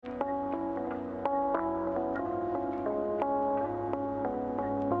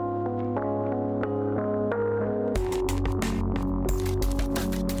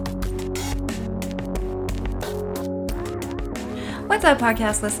What's up,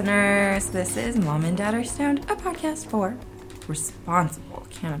 podcast listeners? This is Mom and Dad Are Stoned, a podcast for responsible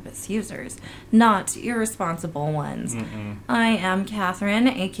cannabis users, not irresponsible ones. I am Catherine,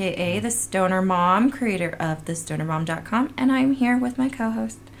 aka the Stoner Mom, creator of thestonermom.com, and I'm here with my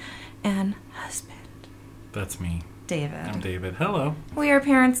co-host and husband. That's me. David. I'm David. Hello. We are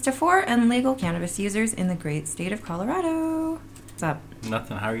parents to 4 and legal cannabis users in the great state of Colorado. What's up?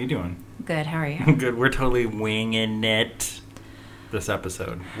 Nothing. How are you doing? Good, how are you? Good. We're totally winging it this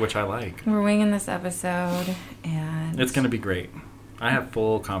episode, which I like. We're winging this episode, and It's going to be great. I have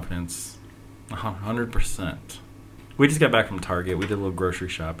full confidence. 100%. We just got back from Target. We did a little grocery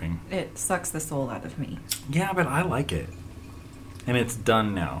shopping. it sucks the soul out of me. Yeah, but I like it. And it's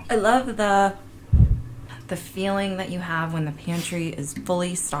done now. I love the feeling that you have when the pantry is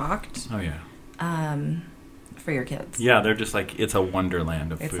fully stocked Oh, yeah. for your kids. Yeah, they're just like, it's a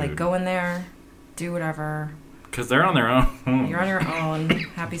wonderland of It's food. like, go in there, do whatever. Because they're on their own. You're on your own.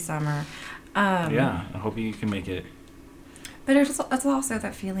 Happy summer. Yeah, I hope you can make it. But it's also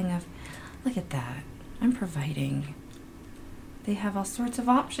that feeling of, look at that. I'm providing. They have all sorts of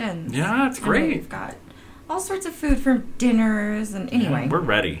options. Yeah, it's And great. we've got all sorts of food for dinners. And anyway. Yeah, we're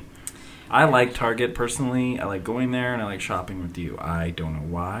ready. I like Target personally. I like going there and I like shopping with you. I don't know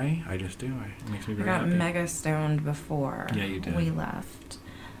why. I just do. It makes me I very got happy. mega stoned before Yeah, you did. we left.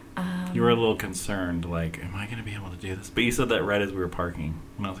 You were a little concerned, like, am I going to be able to do this? But you said that right as we were parking.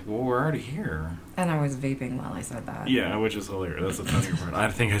 And I was like, well, we're already here. And I was vaping while I said that. Yeah, which is hilarious. That's the funny part.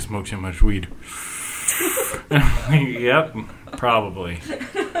 I think I smoked too much weed. Yep, probably.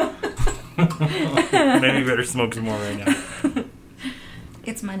 Maybe better smoke some more right now.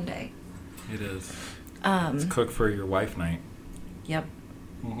 It's Monday. It is. It's cook for your wife night. Yep.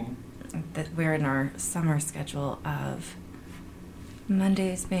 Mm-hmm. That we're in our summer schedule of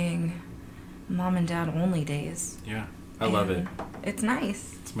Mondays being mom and dad only days. Yeah, I love it. And it's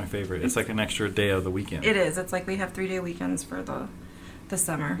nice. It's my favorite. It's like an extra day of the weekend. It is. It's like we have 3-day weekends for the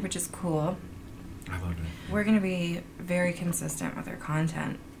summer, which is cool. I love it. We're going to be very consistent with our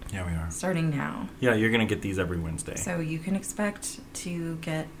content Yeah, we are. starting now. Yeah, you're going to get these every Wednesday. So you can expect to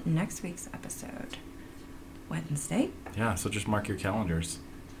get next week's episode Wednesday. Yeah, so just mark your calendars.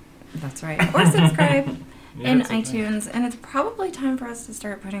 That's right. Or subscribe Yeah, in it's okay. iTunes. And it's probably time for us to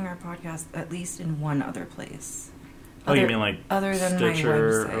start putting our podcast at least in one other place. Oh, you mean like other than Stitcher my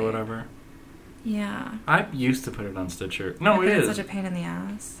or website. whatever? Yeah. I used to put it on Stitcher. No, But it it's is. such a pain in the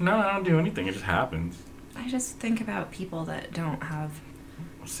ass. No, I don't do anything. It just happens. I just think about people that don't have...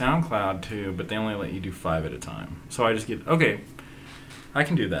 SoundCloud too, but they only let you do 5 at a time. So I just get, okay, I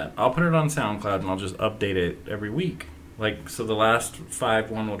can do that. I'll put it on SoundCloud and I'll just update it every week. Like, so the last 5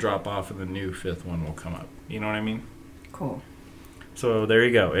 one will drop off and the new 5th one will come up. You know what I mean? Cool. So there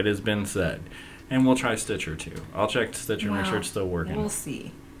you go. It has been said. And we'll try Stitcher too. I'll check Stitcher and make sure it's still working. We'll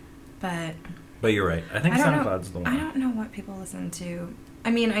see. But But you're right. I think I don't know- SoundCloud's the one. I don't know what people listen to. I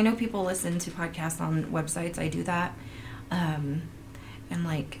mean, I know people listen to podcasts on websites. I do that. And,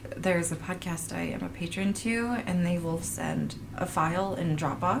 like, there's a podcast I am a patron to, and they will send a file in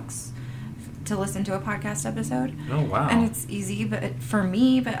Dropbox to listen to a podcast episode. Oh, wow. And it's easy, but for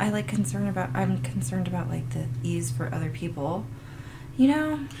me, but I'm concerned about, like, the ease for other people. You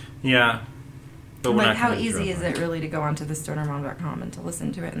know? Yeah. But we're Like, not how gonna easy drop is it. it really to go onto thestonermom.com and to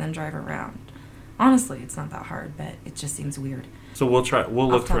listen to it and then drive around? Honestly, it's not that hard, but it just seems weird. So we'll try. We'll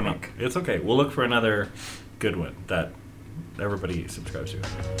look Off for another. topic. It's okay. We'll look for another good one that everybody subscribes to.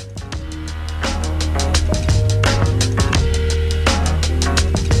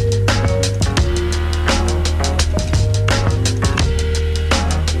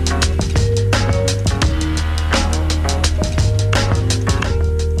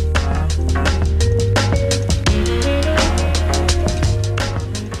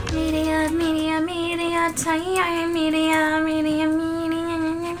 Media, time, media. I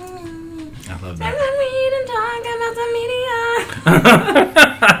love Let that. me talk about the media.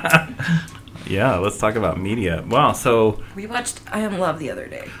 Yeah, let's talk about media. Wow. So, We watched I Am Love the other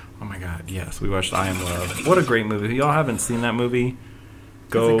day. oh my God, yes, we watched I Am Love. What a great movie! If y'all haven't seen that movie,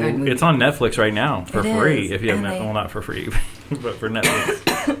 go. It's a good movie. It's on Netflix right now for It free. is, If you have and Netflix, they- well, not for free, but for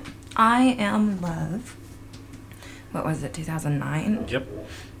Netflix. I Am Love. What was it, 2009? Yep.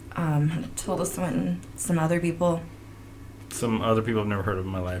 Tilda Swinton, some other people. Some other people I've never heard of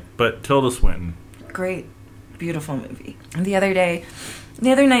in my life, but Tilda Swinton. Great, beautiful movie. And the other night,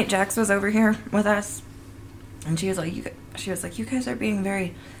 Jax was over here with us, and she was like, "You guys are being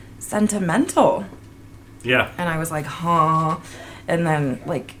very sentimental." Yeah. And I was like, "Huh?" And then,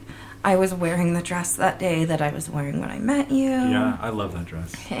 like, I was wearing the dress that day that I was wearing when I met you. Yeah, I love that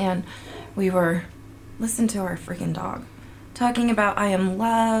dress. And we were listening to our freaking dog talking about I Am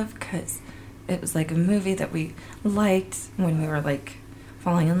Love because it was like a movie that we liked when we were like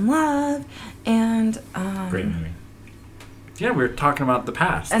falling in love, and Great movie. Yeah, we were talking about the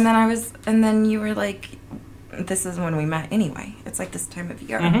past. and then you were like, this is when we met anyway. It's like this time of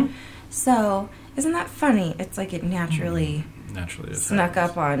year. Mm-hmm. So isn't that funny? It's like it naturally snuck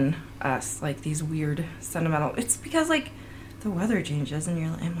up on us, like these weird sentimental. It's because like the weather changes, and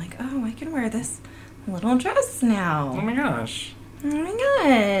I'm like, oh, I can wear this little dress now. Oh my gosh. Oh my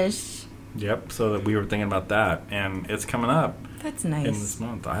gosh. Yep. So that we were thinking about that, and it's coming up. That's nice. In this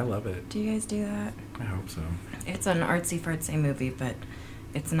month. I love it. Do you guys do that? I hope so. It's an artsy-fartsy movie, but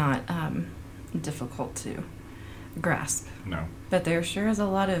it's not difficult to grasp. No. But there sure is a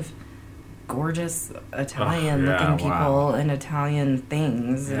lot of gorgeous Italian-looking people and Italian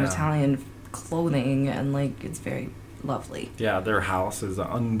things and Italian clothing, and like it's very lovely. Yeah, their house is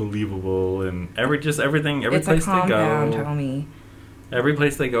unbelievable, and everything, every it's place a compound, they go. Homie. Every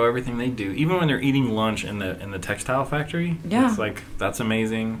place they go, everything they do, even when they're eating lunch in the textile factory, it's like that's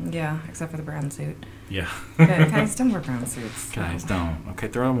amazing. Yeah, except for the brown suit. Yeah. Guys, don't wear brown suits. So. Guys, don't. Okay,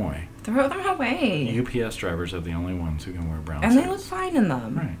 throw them away. Throw them away. UPS drivers are the only ones who can wear brown suits. suits. And they look fine in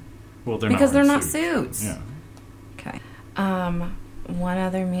them. Right. Well, they're because they're not suits. suits. Yeah. Okay. One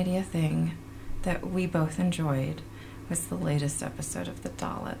other media thing that we both enjoyed was the latest episode of The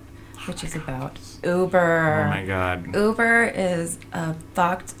Dollop, which is about Uber. Oh my God. Uber is a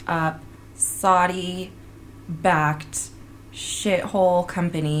fucked up, Saudi-backed shithole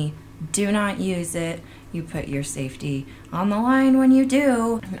company. Do not use it. You put your safety on the line when you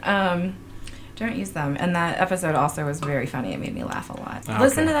do. Don't use them. And that episode also was very funny. It made me laugh a lot. Okay.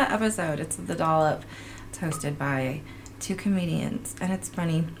 Listen to that episode. It's The Dollop. It's hosted by 2 comedians. And it's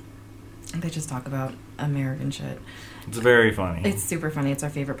funny. They just talk about American shit. It's very funny. It's super funny. It's our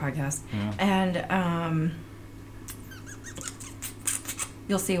favorite podcast. Yeah. And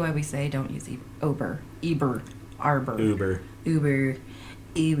you'll see why we say don't use Uber. Arbor. Uber, Tuber.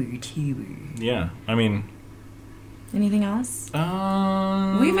 Yeah, I mean... Anything else?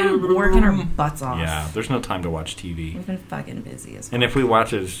 We've been working our butts off. Yeah, there's no time to watch TV. We've been fucking busy as well. And if we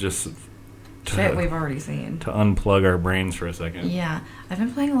watch it, it's just... shit we've already seen. To unplug our brains for a second. Yeah. I've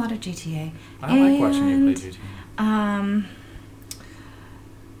been playing a lot of GTA. I like watching you play GTA.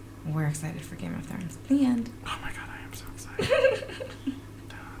 We're excited for Game of Thrones. The end. Oh my God, I am so excited.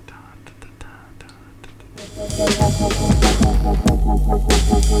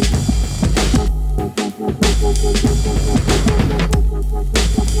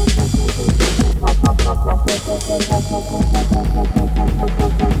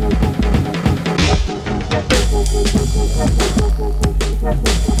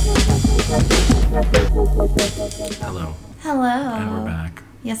 Hello. And we're back.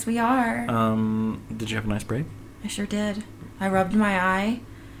 Yes, we are. Did you have a nice break? I sure did. I rubbed my eye,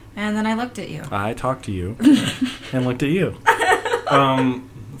 and then I looked at you. I talked to you and looked at you.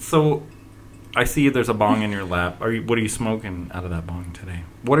 So I see there's a bong in your lap. What are you smoking out of that bong today?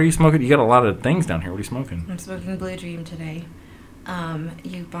 What are you smoking? You got a lot of things down here. What are you smoking? I'm smoking Blue Dream today.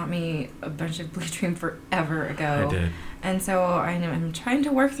 You bought me a bunch of Blue Dream forever ago. I did. And so I'm trying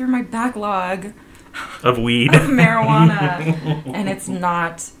to work through my backlog of weed. Of marijuana. And it's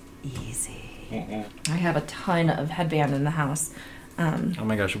not easy. I have a ton of headband in the house. Oh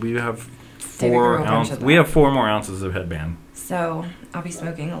my gosh, we have 4 ounces. We have 4 more ounces of headband. So I'll be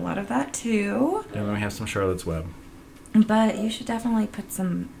smoking a lot of that too. And then we have some Charlotte's Web. But you should definitely put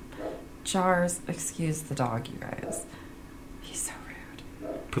some jars. Excuse the dog, you guys. He's so rude.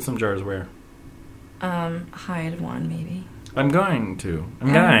 Put some jars where? Hide one, maybe. I'm going to.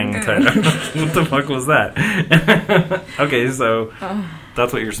 What the fuck was that? Okay, so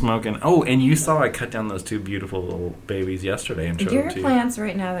that's what you're smoking. Oh, and you saw I cut down those 2 beautiful little babies yesterday and showed your them to you. plants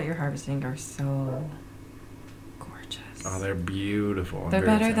right now that you're harvesting are so gorgeous. Oh, they're beautiful. They're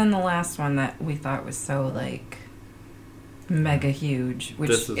better than the last one that we thought was so like mega huge,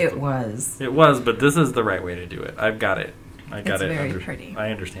 which it was. It was, but this is the right way to do it. I've got it. It's very pretty.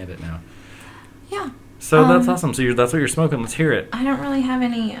 I understand it now. Yeah. So that's awesome. So that's what you're smoking. Let's hear it. I don't really have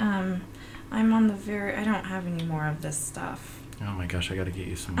any. I don't have any more of this stuff. Oh my gosh, I got to get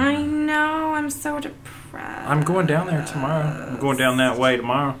you some more. I know. I'm so depressed. I'm going down there tomorrow. I'm going down that way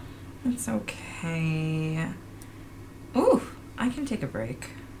tomorrow. It's okay. Ooh, I can take a break.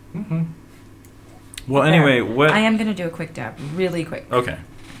 Mm-hmm. Well, anyway, what... I am going to do a quick dab, really quick. Okay.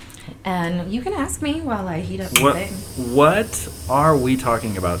 And you can ask me while I heat up the thing. What are we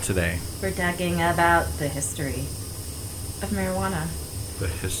talking about today? We're talking about the history of marijuana. The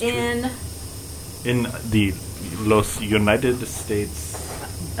history? In the Los United States...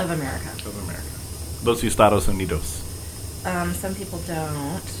 Of America. Los Estados Unidos. some people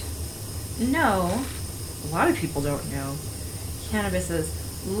don't know, a lot of people don't know,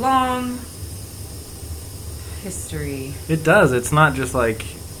 cannabis's long history. It does. It's not just like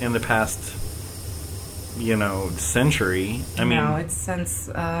in the past, century. I mean, no, it's since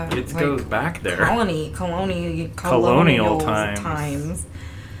it goes back there. Colonial times.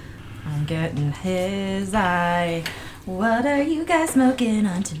 I'm getting his eye. What are you guys smoking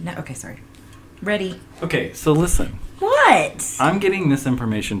on tonight? Okay, sorry. Ready? Okay, so listen. What? I'm getting this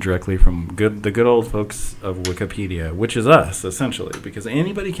information directly from the good old folks of Wikipedia, which is us, essentially, because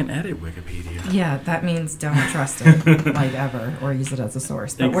anybody can edit Wikipedia. Yeah, that means don't trust it, like, ever, or use it as a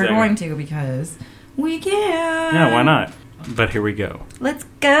source. But we're going to because we can. Yeah, why not? But here we go. Let's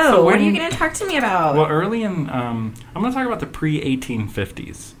go. So what are you going to talk to me about? Well, early in... I'm going to talk about the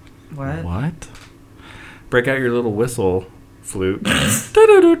pre-1850s. What? What? Break out your little whistle flute.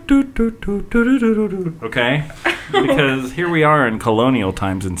 Okay? Because here we are in colonial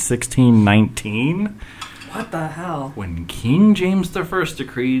times in 1619. What the hell? When King James I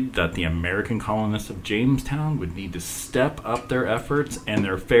decreed that the American colonists of Jamestown would need to step up their efforts and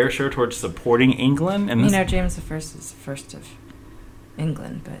their fair share towards supporting England. And James I is the first of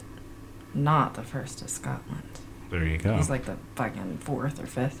England, but not the first of Scotland. There you go. He's like the fucking 4th or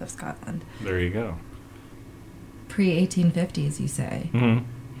 5th of Scotland. There you go. Pre-1850s, you say? Mm-hmm.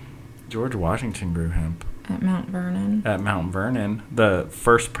 George Washington grew hemp. At Mount Vernon. At Mount Vernon, the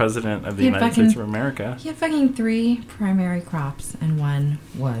first president of the United States of America. He had fucking 3 primary crops, and one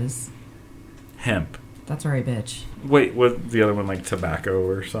was... hemp. That's right, bitch. Wait, was the other one like tobacco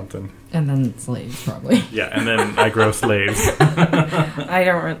or something? And then slaves, probably. Yeah, and then I grow slaves. I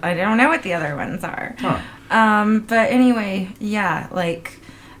don't know what the other ones are. Huh. But anyway, yeah, like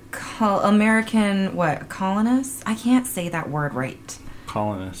American colonists? I can't say that word right.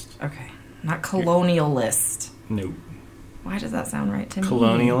 Colonist. Okay, not colonialist. No. Why does that sound right to me?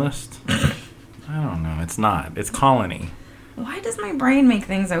 Colonialist? I don't know. It's not. It's colony. Why does my brain make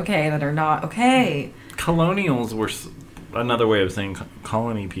things okay that are not okay? Colonials were another way of saying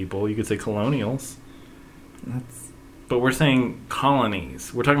colony people. You could say colonials. But we're saying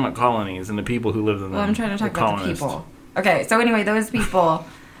colonies. We're talking about colonies and the people who lived in them. Well, I'm trying to talk about the people. Okay, so anyway, those people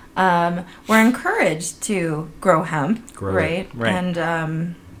were encouraged to grow hemp, right?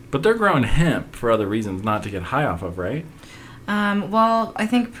 And but they're growing hemp for other reasons, not to get high off of, right? Well, I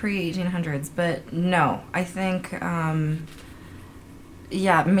think pre-1800s, but no, I think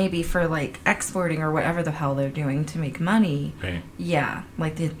maybe for like exporting or whatever the hell they're doing to make money. Right. Yeah,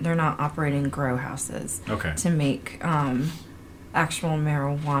 like they're not operating grow houses to make actual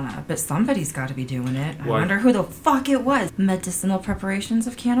marijuana, but somebody's got to be doing it. I wonder who the fuck it was. Medicinal preparations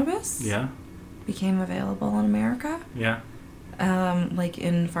of cannabis. Yeah. Became available in America. Yeah. Like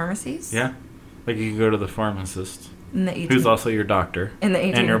in pharmacies. Yeah. Like you can go to the pharmacist. Who's also your doctor. And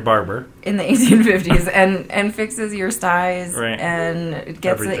your barber. In the 1850s. and fixes your styes. Right. And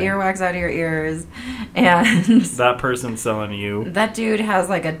gets the earwax out of your ears. And... that person selling you... that dude has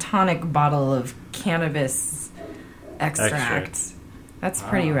like a tonic bottle of cannabis extract. That's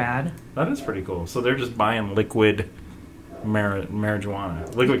pretty rad. That is pretty cool. So they're just buying liquid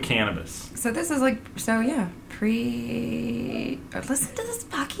marijuana. Liquid cannabis. So this is like... so yeah. Listen to this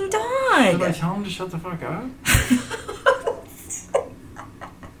fucking dog. Should I tell him to shut the fuck up?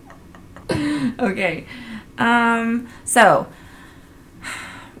 Okay. So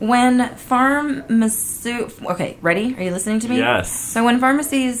when okay, ready? Are you listening to me? Yes. So when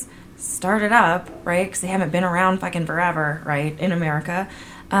pharmacies started up, right? Because they haven't been around fucking forever, right? In America,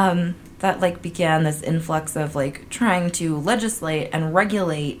 that like began this influx of like trying to legislate and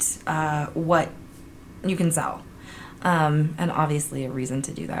regulate what you can sell. And obviously a reason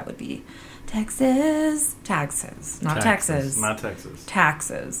to do that would be taxes. Not Texas.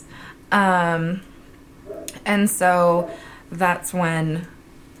 Taxes. And so that's when,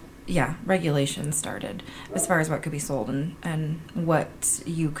 regulation started as far as what could be sold and what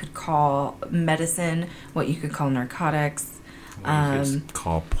you could call medicine, what you could call narcotics. What you could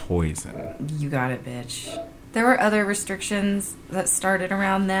call poison. You got it, bitch. There were other restrictions that started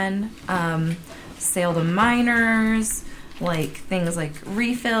around then. Sale to minors, like things like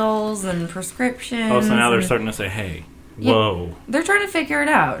refills and prescriptions. Oh, so now they're starting to say, hey, whoa. They're trying to figure it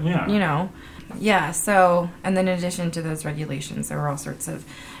out, yeah. You know. Yeah, so, and then in addition to those regulations, there were all sorts of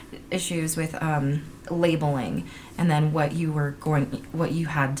issues with labeling and then what you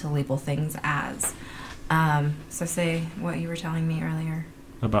had to label things as. So say what you were telling me earlier.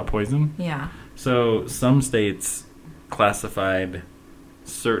 About poison? Yeah. So some states classified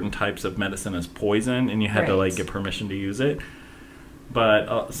certain types of medicine as poison, and you had to like get permission to use it.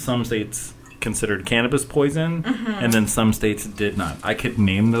 But some states considered cannabis poison, and then some states did not. I could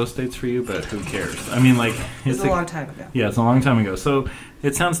name those states for you, but who cares? I mean, like... It's a long time ago. Yeah, it's a long time ago. So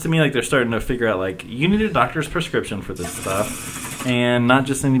it sounds to me like they're starting to figure out, like, you need a doctor's prescription for this stuff, and not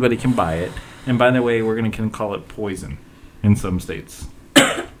just anybody can buy it. And by the way, we're going to call it poison in some states.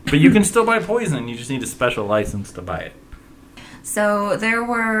 But you can still buy poison. You just need a special license to buy it. So there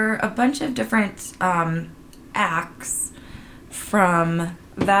were a bunch of different acts from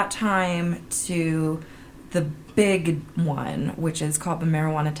that time to the big one, which is called the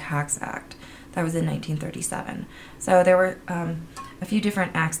Marijuana Tax Act. That was in 1937. So there were a few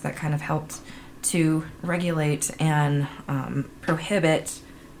different acts that kind of helped to regulate and prohibit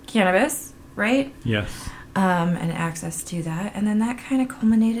cannabis, right? Yes. And access to that. And then that kind of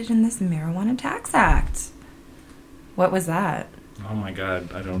culminated in this Marijuana Tax Act. What was that? Oh my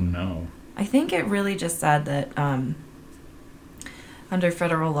God, I don't know. I think it really just said that under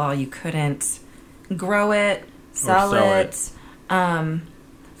federal law you couldn't grow it, sell it.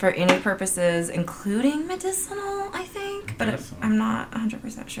 For any purposes, including medicinal, I think. But I'm not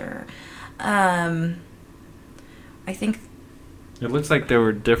 100% sure. I think... It looks like there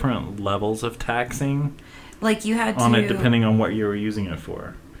were different levels of taxing. Like you had on it depending on what you were using it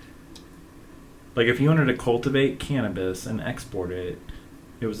for. Like if you wanted to cultivate cannabis and export it,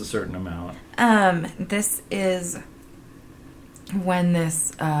 it was a certain amount. This is when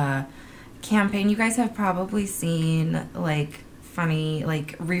this campaign, you guys have probably seen like funny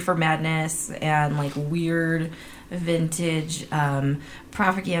like Reefer Madness and like weird vintage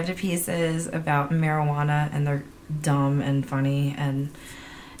propaganda pieces about marijuana, and they're dumb and funny and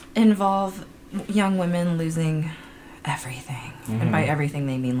involve young women losing everything. Mm-hmm. And by everything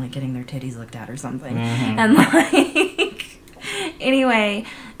they mean like getting their titties looked at or something. Mm-hmm. And like anyway,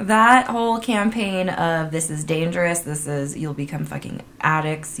 that whole campaign of this is dangerous, you'll become fucking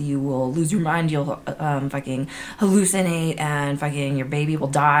addicts, you will lose your mind, you'll fucking hallucinate, and fucking your baby will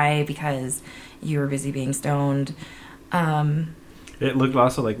die because you were busy being stoned. It looked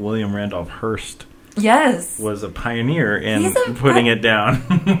also like William Randolph Hearst. Yes. Was a pioneer in putting it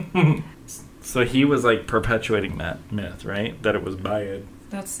down. So he was like perpetuating that myth, right? That it was bad.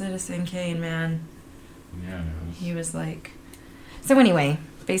 That's Citizen Kane, man. Yeah. He was like... So anyway,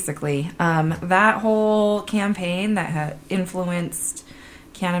 basically, that whole campaign that had influenced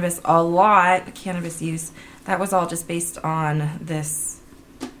cannabis a lot, cannabis use, that was all just based on this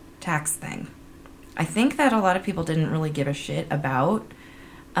tax thing. I think that a lot of people didn't really give a shit about.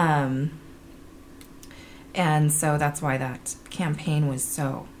 And so that's why that campaign was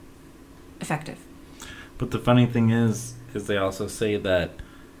so effective. But the funny thing is they also say that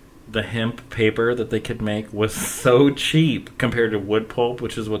the hemp paper that they could make was so cheap compared to wood pulp,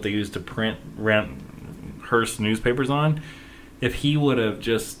 which is what they used to print Hearst newspapers on. If he would have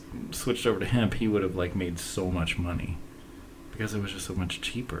just switched over to hemp, he would have like made so much money because it was just so much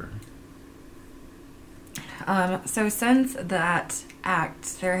cheaper. So since that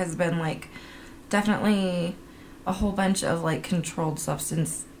act, there has been like definitely a whole bunch of like controlled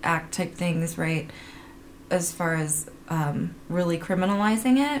substance act type things, right? As far as really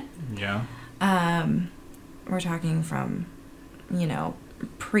criminalizing it. Yeah. We're talking from,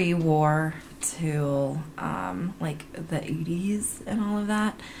 pre-war to like the 80s and all of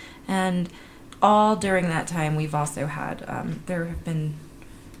that. And all during that time, we've also had, there have been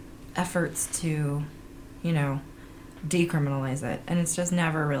efforts to, decriminalize it. And it's just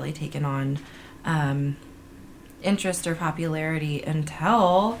never really taken on interest or popularity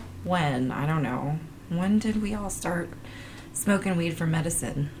until when? I don't know. When did we all start smoking weed for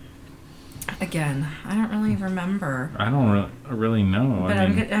medicine? Again, I don't really remember. I don't really know. But I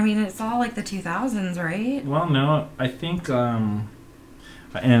mean, it's all like the 2000s, right? Well, no, I think, and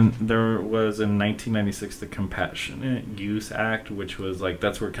there was in 1996 the Compassionate Use Act, which was like,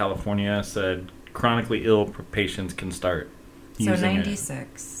 that's where California said chronically ill patients can start using it. So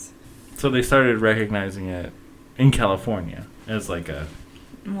 96. So they started recognizing it in California as like a...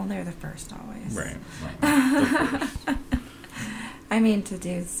 Well, they're the first always. Right. Well, the first. I mean, to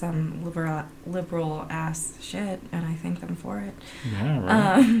do some liberal ass shit, and I thank them for it. Yeah,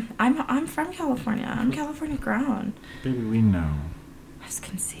 right. I'm from California. I'm California grown. Baby, we know. I was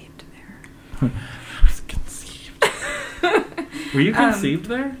conceived there. I was conceived. Were you conceived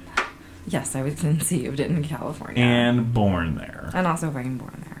there? Yes, I was conceived in California. And born there. And also fucking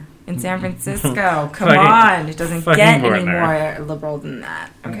born there. In San Francisco. Come on. It doesn't get any more liberal than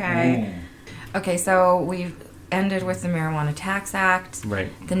that. Okay? Okay, so we've ended with the Marijuana Tax Act. Right.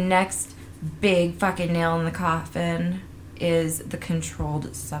 The next big fucking nail in the coffin is the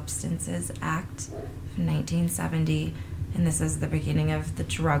Controlled Substances Act of 1970. And this is the beginning of the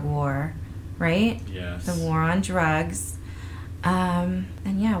drug war, right? Yes. The war on drugs. And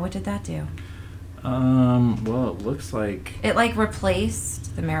yeah, what did that do? Well, it looks like... It,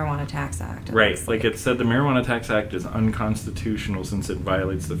 replaced the Marijuana Tax Act. Right. It said the Marijuana Tax Act is unconstitutional since it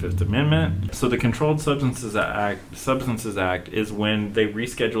violates the Fifth Amendment. So the Controlled Substances Act is when they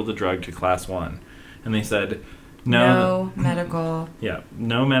rescheduled the drug to Class 1. And they said... No medical... Yeah.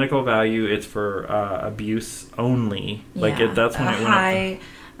 No medical value. It's for abuse only. Yeah, That's when it went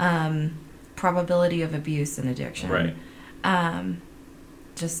high probability of abuse and addiction. Right.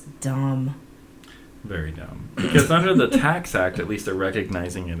 Just dumb. Very dumb. Because under the Tax Act, at least they're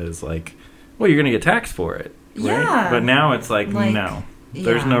recognizing it as well, you're going to get taxed for it. Right? Yeah. But now it's no.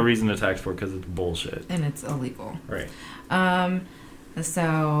 There's Yeah. no reason to tax for it because it's bullshit. And it's illegal. Right.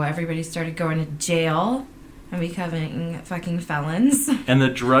 So everybody started going to jail and becoming fucking felons. And the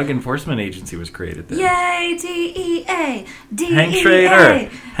Drug Enforcement Agency was created then. Yay! DEA! DEA! Hank Schrader!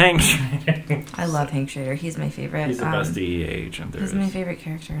 Hank Schrader. I love Hank Schrader. He's my favorite. He's the best DEA agent there is. He's my favorite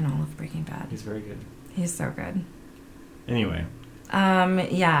character in all of Breaking Bad. He's very good. He's so good. Anyway.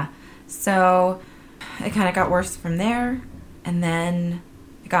 Yeah. So it kind of got worse from there. And then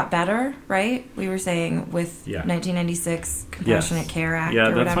it got better, right? We were saying with 1996 Compassionate Care Act Yeah,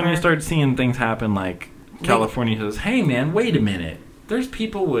 or that's when you start seeing things happen California says, hey man, wait a minute. There's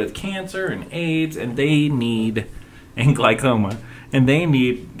people with cancer and AIDS and glaucoma. And they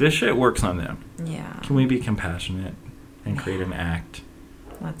need, this shit works on them. Yeah. Can we be compassionate and create an act?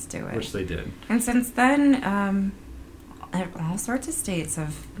 Let's do it. Which they did. And since then, all sorts of states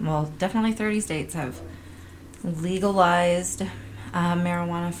definitely 30 states have legalized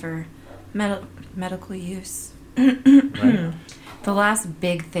marijuana for medical use. Right. The last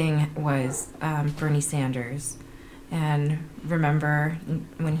big thing was Bernie Sanders. And remember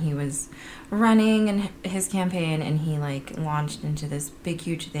when he was running in his campaign and he launched into this big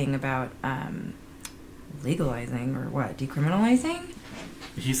huge thing about legalizing or decriminalizing?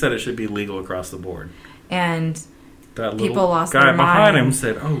 He said it should be legal across the board. And that people lost guy their behind mind. Him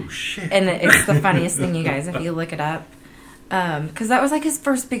said, oh shit. And it's the funniest thing, you guys, if you look it up. Because that was his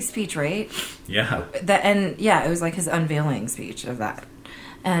first big speech, right? Yeah. It was his unveiling speech of that.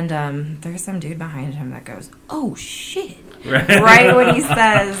 And there's some dude behind him that goes, oh shit. Right when he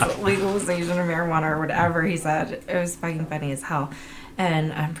says legalization of marijuana or whatever he said. It was fucking funny as hell.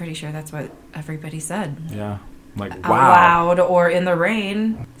 And I'm pretty sure that's what everybody said. Yeah. Wow. Out loud or in the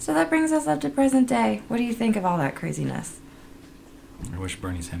rain. So that brings us up to present day. What do you think of all that craziness? I wish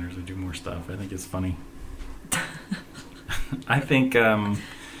Bernie Sanders would do more stuff. I think it's funny. I think, I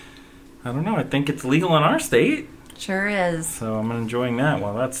don't know. I think it's legal in our state. Sure is. So I'm enjoying that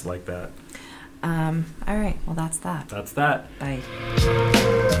while that's like that. All right. Well, that's that. That's that. Bye.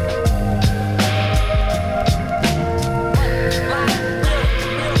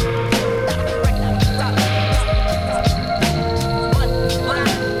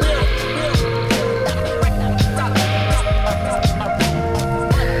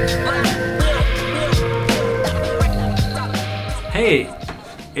 Hey,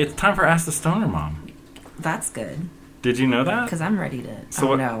 it's time for Ask the Stoner Mom. That's good. Did you know that? Because I'm ready to.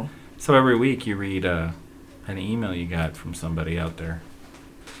 So know. So every week you read an email you got from somebody out there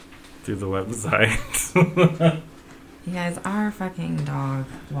through the website. You guys, our fucking dog,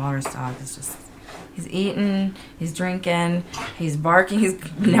 Walrus dog, is just... He's eating, he's drinking, he's barking, he's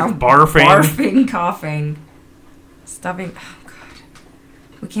now barfing, coughing, stuffing. Oh, God.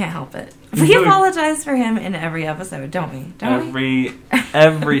 We can't help it. We apologize for him in every episode, don't we?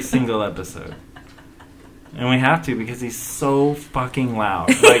 Every single episode. And we have to because he's so fucking loud.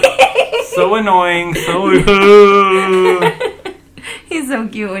 So annoying, He's so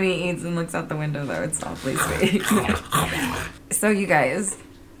cute when he eats and looks out the window, though. It's awfully sweet. So, you guys,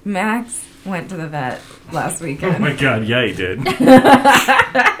 Max went to the vet last weekend. Oh my God, yeah, he did.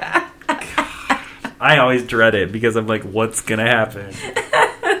 I always dread it because I'm like, what's gonna happen?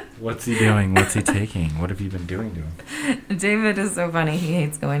 What's he doing? What's he taking? What have you been doing to him? David is so funny. He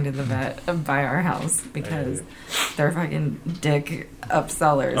hates going to the vet by our house because they're fucking dick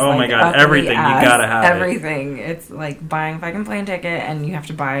upsellers. Oh my God, everything. You gotta have everything. It's like buying a fucking plane ticket and you have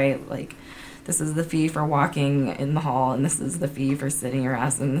to buy this is the fee for walking in the hall and this is the fee for sitting your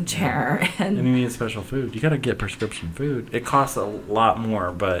ass in the chair. And you need special food. You gotta get prescription food. It costs a lot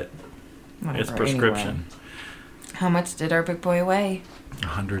more, but it's prescription. Anyway. How much did our big boy weigh?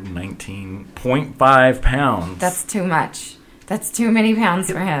 119.5 pounds. That's too much. That's too many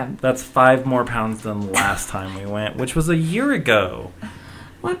pounds for him. That's 5 more pounds than last time we went, which was a year ago.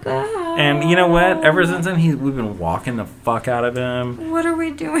 What the hell? And you know what? Ever since then, we've been walking the fuck out of him. What are we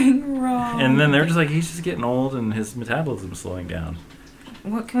doing wrong? And then they're just like, he's just getting old and his metabolism's slowing down.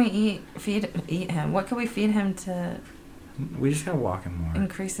 What can we eat him? What can we feed him to We just gotta walk him more.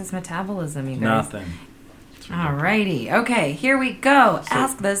 increase his metabolism, you guys? Nothing. Alrighty. Okay, here we go.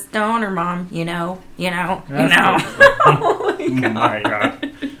 Ask the stoner mom. You know. Oh my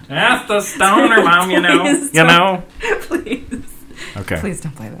god. Ask the stoner mom, you know. Please You know. Please. Okay. Please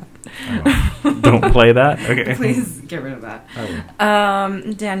don't play that. Don't play that? Okay. Please get rid of that. I will.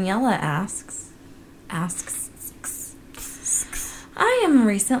 Daniela asks, I am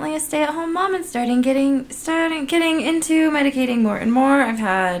recently a stay-at-home mom and starting getting into medicating more and more. I've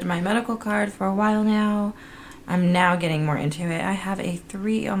had my medical card for a while now. I'm now getting more into it. I have a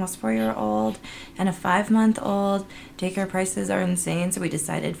 3, almost 4-year-old and a 5-month-old. Daycare prices are insane, so we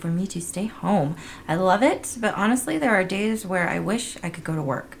decided for me to stay home. I love it, but honestly, there are days where I wish I could go to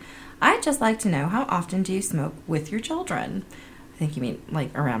work. I'd just like to know, how often do you smoke with your children? I think you mean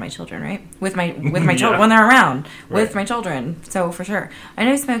like around my children, right? With my children, when they're around, with my children. So for sure. I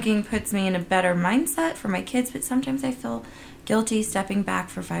know smoking puts me in a better mindset for my kids, but sometimes I feel guilty stepping back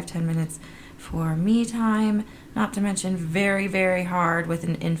for 5-10 minutes for me time. Not to mention very, very hard with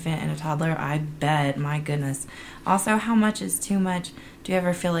an infant and a toddler. I bet, my goodness. Also, how much is too much? Do you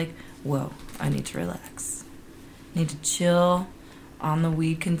ever feel like, whoa, I need to relax? Need to chill on the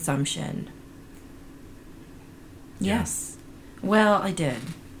weed consumption? Yes. Well, I did,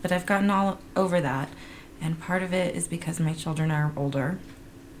 but I've gotten all over that, and part of it is because my children are older.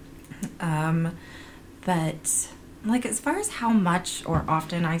 But like, as far as how much or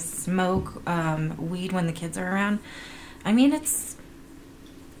often I smoke weed when the kids are around, I mean, it's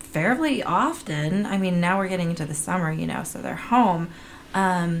fairly often. I mean, now we're getting into the summer, so they're home.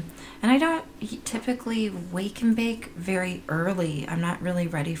 And I don't typically wake and bake very early. I'm not really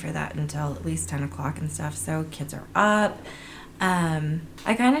ready for that until at least 10 o'clock and stuff, so kids are up.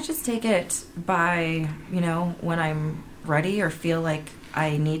 I kind of just take it by, when I'm ready or feel like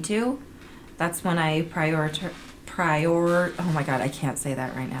I need to. That's when I oh my God, I can't say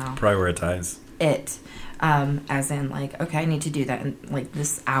that right now. Prioritize. It. As in, like, okay, I need to do that in, like,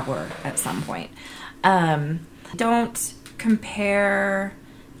 this hour at some point. Don't compare,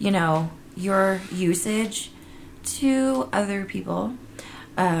 your usage to other people.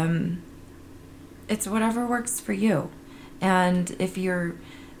 It's whatever works for you. And if you're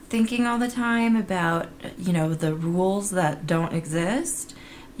thinking all the time about, the rules that don't exist,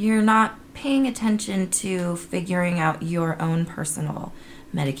 you're not paying attention to figuring out your own personal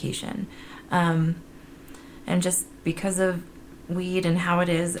medication. And just because of weed and how it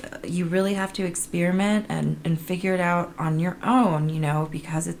is, you really have to experiment and figure it out on your own,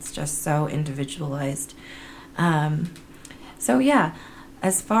 because it's just so individualized. So yeah,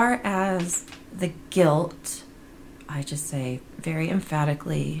 as far as the guilt, I just say very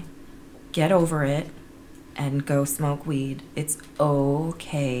emphatically, get over it and go smoke weed. It's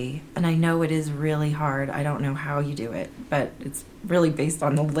okay. And I know it is really hard. I don't know how you do it, but it's really based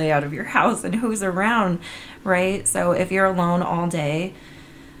on the layout of your house and who's around, right? So if you're alone all day,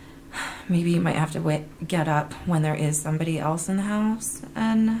 maybe you might have to get up when there is somebody else in the house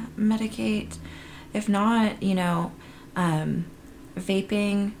and medicate. If not,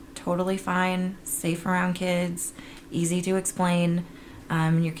 vaping, totally fine, safe around kids, easy to explain.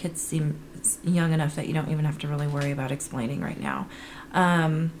 Your kids seem young enough that you don't even have to really worry about explaining right now.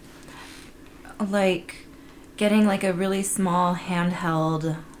 Like getting like a really small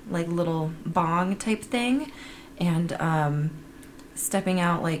handheld, like little bong type thing, and stepping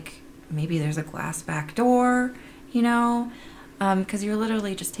out, like maybe there's a glass back door, because you're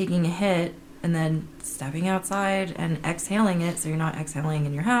literally just taking a hit and then stepping outside and exhaling it, so you're not exhaling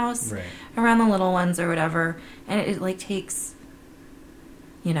in your house, right, around the little ones or whatever, and it like takes,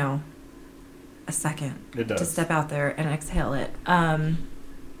 a second to step out there and exhale it.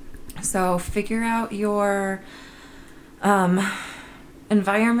 So figure out your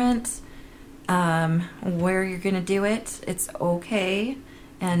environment, where you're going to do it. It's okay.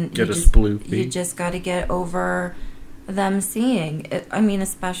 And you just got to get over them seeing it. I mean,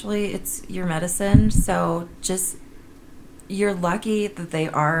 especially it's your medicine. So just, you're lucky that they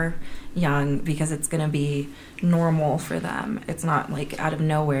are young, because it's going to be normal for them. It's not like out of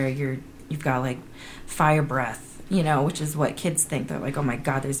nowhere you've got like fire breath, which is what kids think. They're like, oh my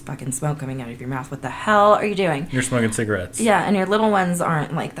God, there's fucking smoke coming out of your mouth. What the hell are you doing? You're smoking cigarettes. Yeah, and your little ones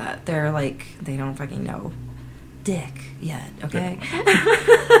aren't like that. They're like, they don't fucking know dick yet, okay?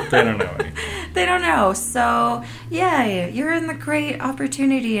 They don't know anything. They don't know. So, yeah, you're in the great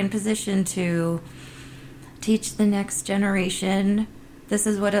opportunity and position to teach the next generation. This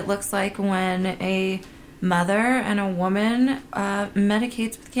is what it looks like when a mother and a woman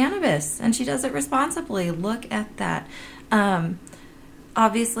medicates with cannabis, and she does it responsibly. Look at that.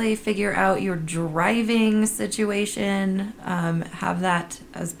 obviously figure out your driving situation. Have that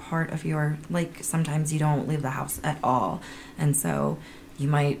as part of your, like, sometimes you don't leave the house at all. And so you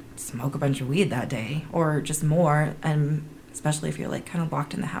might smoke a bunch of weed that day or just more. And especially if you're like kind of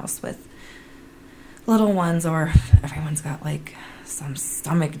locked in the house with little ones, or everyone's got like some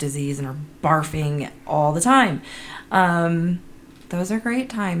stomach disease and are barfing all the time. Those are great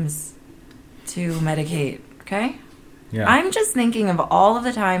times to medicate. Okay. Yeah. I'm just thinking of all of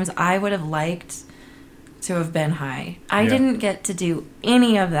the times I would have liked to have been high. I didn't get to do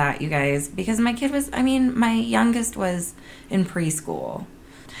any of that, you guys, because my kid was, my youngest was in preschool.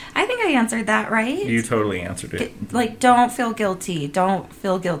 I think I answered that right. You totally answered it. Like, don't feel guilty. Don't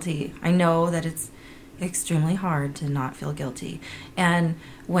feel guilty. I know that it's extremely hard to not feel guilty. And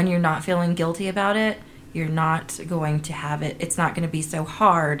when you're not feeling guilty about it, you're not going to have it. It's not going to be so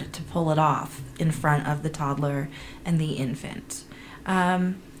hard to pull it off in front of the toddler and the infant.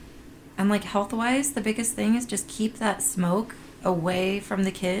 And like health-wise, the biggest thing is just keep that smoke away from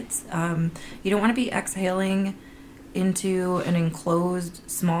the kids. You don't want to be exhaling into an enclosed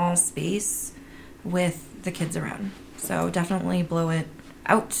small space with the kids around. So definitely blow it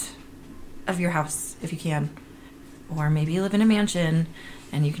out of your house if you can. Or maybe you live in a mansion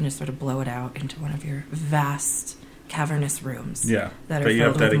and you can just sort of blow it out into one of your vast cavernous rooms. Yeah, that are but you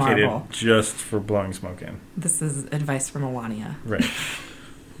have filled with dedicated marble. just for blowing smoke in. This is advice from Melania. Right.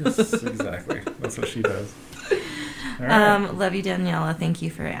 Yes, exactly. That's what she does. All right. Love you, Daniela. Thank you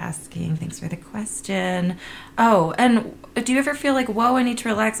for asking. Thanks for the question. Oh, and do you ever feel like, whoa, I need to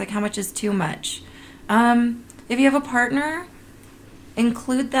relax? Like, how much is too much? If you have a partner,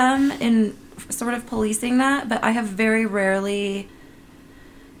 include them in sort of policing that, but I have very rarely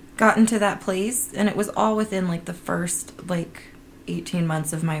gotten to that place, and it was all within like the first 18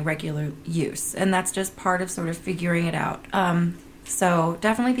 months of my regular use, and that's just part of sort of figuring it out. So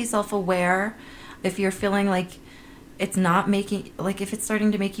definitely be self-aware. If you're feeling like it's not making, like if it's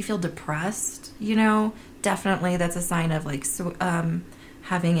starting to make you feel depressed, definitely that's a sign of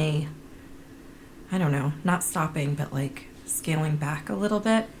having a, I don't know, not stopping, but like scaling back a little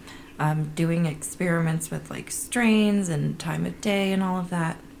bit. Doing experiments with like strains and time of day and all of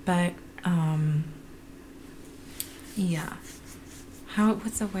that. But, yeah.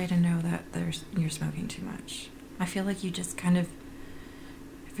 What's a way to know that you're smoking too much? I feel like you just kind of,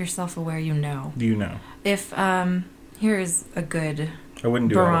 if you're self-aware, you know. You know. If, here's a good I wouldn't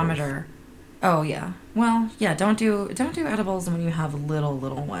do barometer. Edibles. Oh, yeah. Well, yeah, don't do edibles when you have little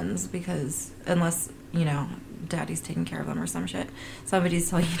ones, because unless, daddy's taking care of them or some shit.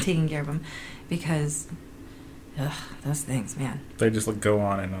 Somebody's taking care of them, because those things, man. They just go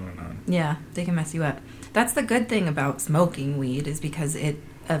on and on and on. Yeah, they can mess you up. That's the good thing about smoking weed, is because it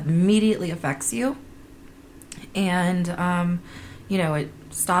immediately affects you. And, it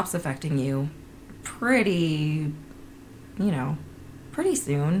stops affecting you pretty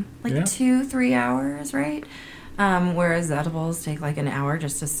soon. 2-3 hours, right? Whereas edibles take like an hour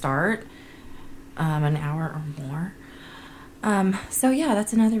just to start. An hour or more. So yeah,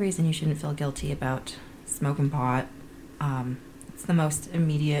 that's another reason you shouldn't feel guilty about smoking pot. It's the most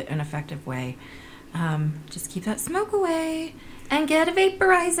immediate and effective way. Just keep that smoke away and get a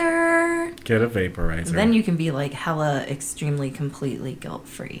vaporizer. Get a vaporizer. Then you can be like hella extremely completely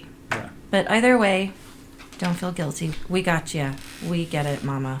guilt-free. Yeah. But either way, don't feel guilty. We got you. We get it,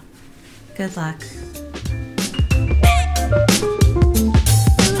 mama. Good luck.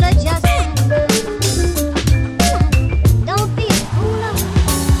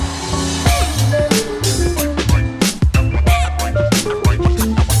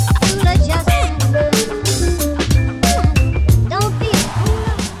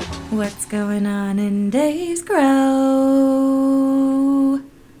 What's going on in Dave's Grow?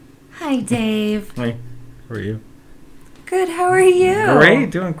 Hi, Dave. Hey, how are you? Good, how are you? Great,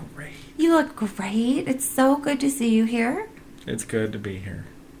 doing great. You look great. It's so good to see you here. It's good to be here.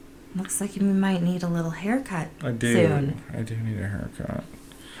 Looks like you might need a little haircut I do. soon. I do need a haircut.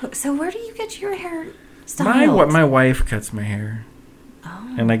 So where do you get your hair styled? My wife cuts my hair.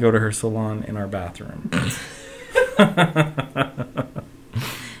 Oh. And I go to her salon in our bathroom.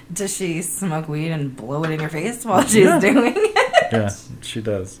 Does she smoke weed and blow it in your face while she's doing it? Yeah, she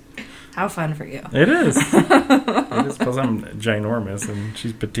does. How fun for you. It is. It is because I'm ginormous and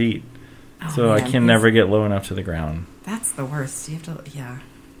she's petite. So I can never get low enough to the ground. That's the worst. You have to, yeah.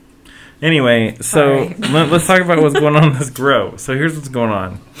 Anyway, so let's talk about what's going on in this grow. So here's what's going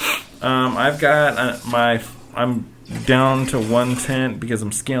on. I've got I'm down to one tent because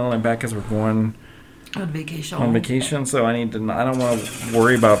I'm scaling it back because we're going on vacation. So I don't want to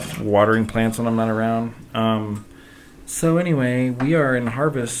worry about watering plants when I'm not around. So anyway, we are in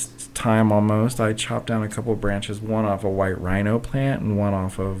harvest time almost. I chopped down a couple of branches, one off a white rhino plant and one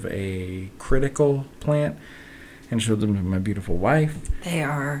off of a critical plant, and showed them to my beautiful wife. They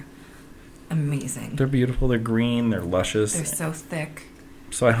are amazing. They're beautiful. They're green. They're luscious. They're so thick.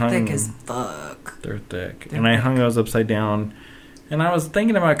 So I hung... Thick as fuck. They're thick. They're and I thick. hung those upside down. And I was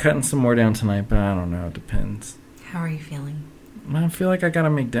thinking about cutting some more down tonight, but I don't know. It depends. How are you feeling? I feel like I got to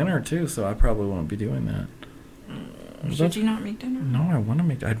make dinner, too, so I probably won't be doing that. Should you not make dinner? No, I want to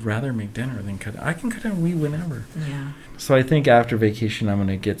make... I'd rather make dinner than cut... I can cut down whenever. Yeah. So I think after vacation, I'm going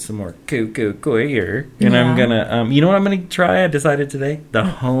to get some more cocoa. And I'm Yeah. going to... you know what I'm going to try? I decided today? The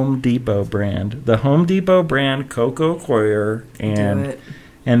Home Depot brand. The Home Depot brand Cocoa Coir Do and it.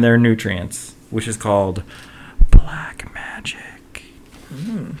 their nutrients, which is called Black Magic.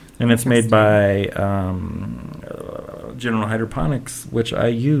 And it's made by General Hydroponics, which I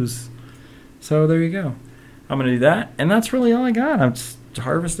use. So there you go. I'm going to do that. And that's really all I got. I'm just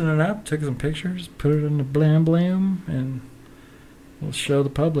harvesting it up, took some pictures, put it in the blam blam, and we'll show the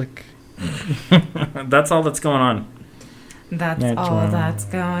public. That's all that's going on. That's That's all right. that's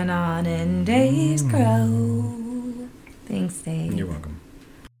going on in Dave's Grow. Thanks, Dave. You're welcome.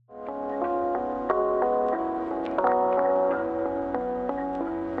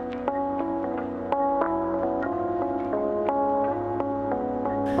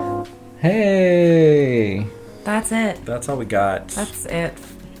 Hey! That's it. That's all we got. That's it.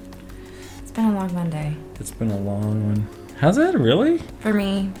 It's been a long Monday. It's been a long one. Has it? Really? For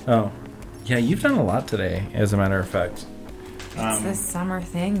me, Oh. Yeah, you've done a lot today, as a matter of fact. it's this summer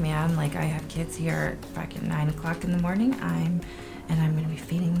thing, man. Like, I have kids here back at 9 o'clock in the morning. I'm going to be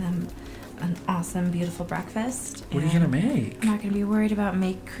feeding them an awesome, beautiful breakfast. What are you going to make? I'm not going to be worried about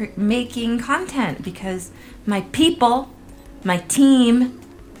making content because my people, my team,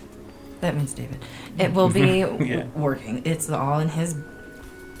 that means David, it will be Yeah. working. It's all in his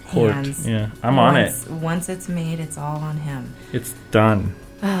Court. hands. Yeah, I'm on it. Once it's made, it's all on him. It's done.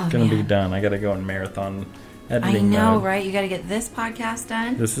 Oh, Gonna be man. done. I gotta go in marathon I editing know, mode. right? You got to get this podcast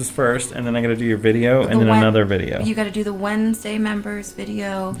done. This is first, and then I gotta do your video, and then Wed- another video. You got to do the Wednesday members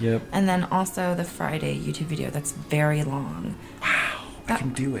video. Yep. And then also the Friday YouTube video. That's very long. I can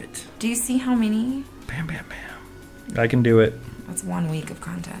do it. Do you see how many? Bam, bam, bam. I can do it. That's 1 week of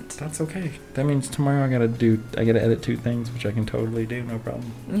content. That's okay. That means tomorrow I gotta edit 2 things, which I can totally do, no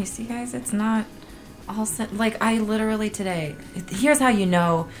problem. You see, guys, it's not all like I literally today. Here's how you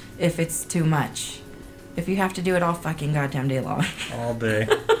know if it's too much. If you have to do it all fucking goddamn day long. All day.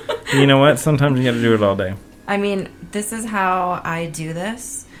 You know what? Sometimes you gotta do it all day. I mean, this is how I do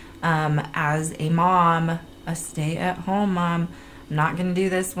this. As a mom, a stay-at-home mom, I'm not going to do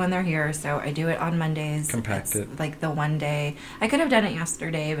this when they're here, so I do it on Mondays. Compact It's it. like the one day. I could have done it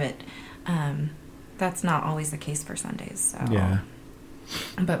yesterday, but that's not always the case for Sundays. So. Yeah.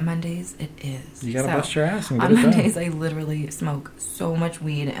 But Mondays, it is. You gotta So, bust your ass and get on it done. Mondays, I literally smoke so much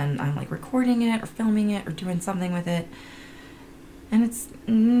weed, and I'm like recording it or filming it or doing something with it. And it's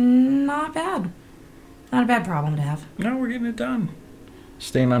not bad. Not a bad problem to have. No, we're getting it done.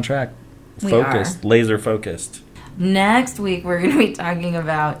 Staying on track. We Focused. Laser focused. Next week, we're going to be talking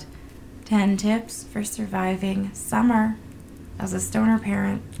about 10 tips for surviving summer as a stoner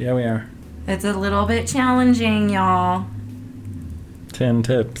parent. Yeah, we are. It's a little bit challenging, y'all. 10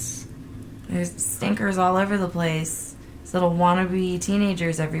 tips. There's stinkers all over the place. These little wannabe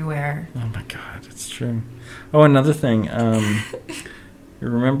teenagers everywhere. Oh my god, it's true. Oh, another thing. You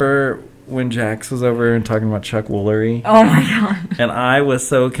remember when Jax was over and talking about Chuck Woolery? Oh my god. And I was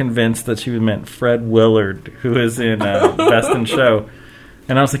so convinced that she meant Fred Willard, who is in Best in Show.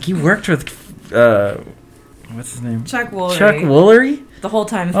 And I was like, you worked with, what's his name? Chuck Woolery. Chuck Woolery? The whole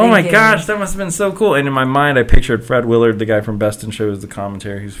time Oh my thinking- gosh, that must have been so cool. And in my mind, I pictured Fred Willard, the guy from Best in Show, as the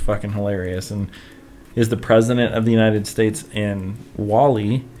commentary, who's fucking hilarious, and is the president of the United States in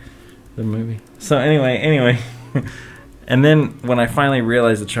WALL-E, the movie. So anyway. And then when I finally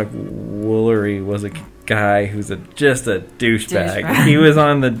realized that Chuck Woolery was a guy who's just a douchebag. Douchebag. He was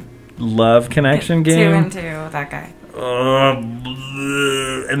on the Love Connection game. 2 and 2, that guy.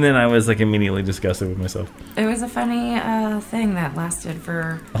 And then I was like immediately disgusted with myself. It was a funny thing that lasted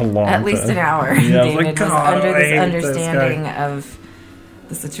for A long at least time. an hour. Yeah, I was David like, was God, under I this hate this understanding guy. of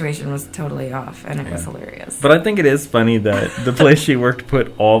the situation was totally off, and it was Yeah. hilarious. But I think it is funny that the place she worked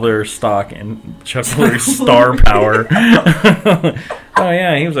put all their stock in Chuck Woolery's star power. Oh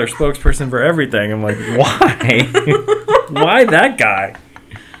yeah, he was our spokesperson for everything. I'm like, why? Why that guy?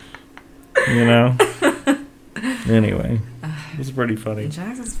 You know? Anyway, it was pretty funny.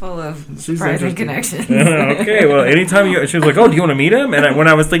 Jax is full of She's pride and interesting. connections. Okay, well, anytime she was like, oh, do you want to meet him? And when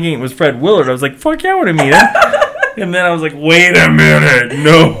I was thinking it was Fred Willard, I was like, fuck yeah, I want to meet him. And then I was like, wait a minute.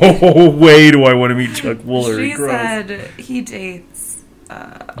 No way do I want to meet Chuck Woolery. She said he dates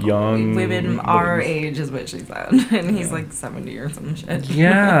young women our age, is what she said. And he's like 70 or some shit.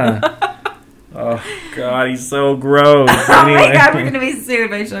 Yeah. Oh, God, he's so gross. Oh my God, we're going to be sued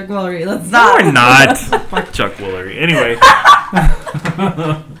by Chuck Woolery. Let's No, stop. we're not. Fuck Chuck Woolery. Anyway.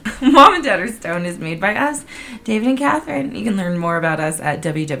 Mom and Dad Are Stoned is made by us, David and Catherine. You can learn more about us at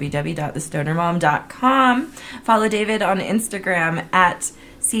www.thestonermom.com. Follow David on Instagram at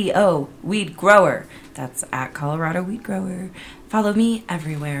CO Weed Grower. That's at Colorado Weed Grower. Follow me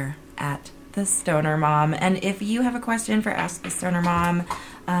everywhere at The Stoner Mom. And if you have a question for Ask the Stoner Mom,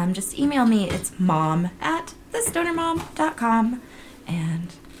 just email me. It's mom@thestonermom.com. And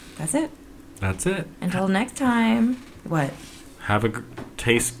that's it. That's it. Until next time. What? Have a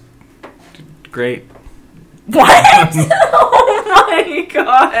taste great. What? Oh my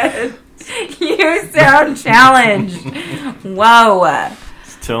God. You sound challenged. Whoa.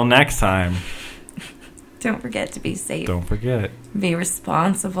 Till next time. Don't forget to be safe. Don't forget. Be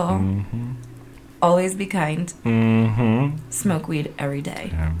responsible. Mm-hmm. Always be kind. Mm-hmm. Smoke weed every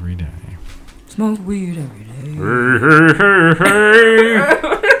day. Every day. Smoke weed every day. Hey, hey, hey,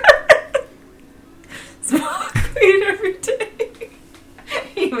 hey. Smoke weed every day.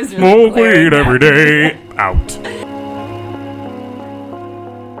 He was really Smoke clear. weed every day. Out.